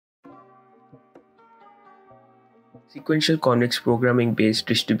Sequential convex programming based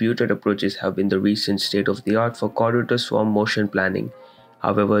distributed approaches have been the recent state of the art for Quadrotor swarm motion planning.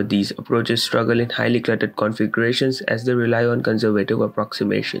 However, these approaches struggle in highly cluttered configurations as they rely on conservative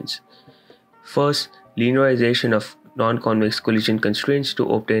approximations. First, linearization of non-convex collision constraints to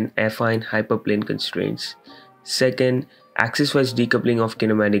obtain affine hyperplane constraints. Second, axis-wise decoupling of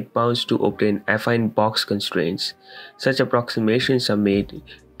kinematic bounds to obtain affine box constraints. Such approximations are made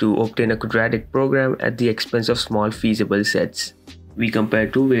to obtain a quadratic program at the expense of small feasible sets. We compare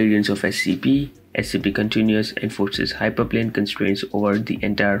two variants of SCP. SCP continuous enforces hyperplane constraints over the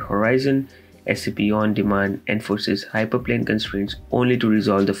entire horizon. SCP on demand enforces hyperplane constraints only to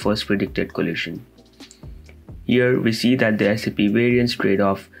resolve the first predicted collision. Here we see that the SCP variants trade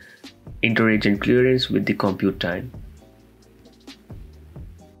off inter-agent clearance with the compute time.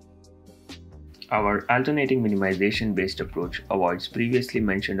 Our alternating minimization based approach avoids previously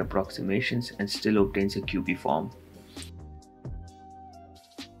mentioned approximations and still obtains a QP form.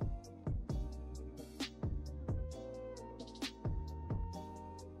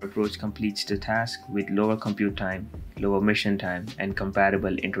 Our approach completes the task with lower compute time, lower mission time, and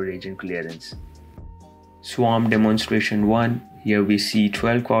comparable inter-agent clearance. Swarm Demonstration 1. Here we see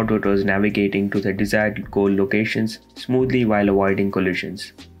 12 quadrotors navigating to the desired goal locations smoothly while avoiding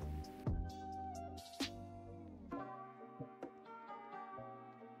collisions.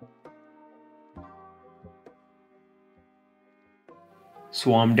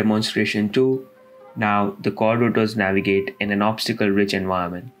 Swarm Demonstration 2. Now the quadrotors navigate in an obstacle-rich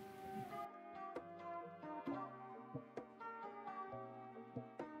environment.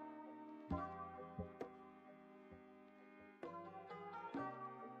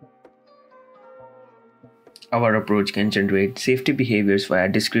 Our approach can generate safety behaviors via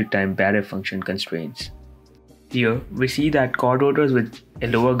discrete-time barrier function constraints. Here, we see that quadrotors with a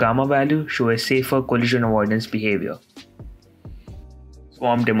lower gamma value show a safer collision avoidance behavior.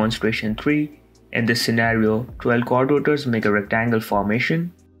 Swarm Demonstration 3. In this scenario, 12 quadrotors make a rectangle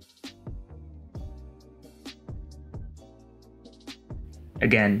formation.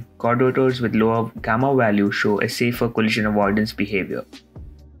 Again, quadrotors with lower gamma value show a safer collision avoidance behavior.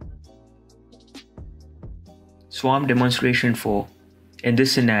 Swarm Demonstration 4. In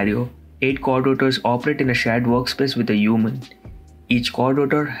this scenario, 8 quadrotors operate in a shared workspace with a human. Each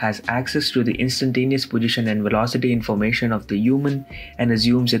quadrotor has access to the instantaneous position and velocity information of the human and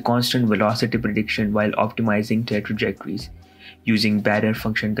assumes a constant velocity prediction while optimizing their trajectories. Using barrier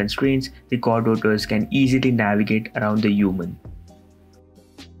function constraints, the quadrotors can easily navigate around the human.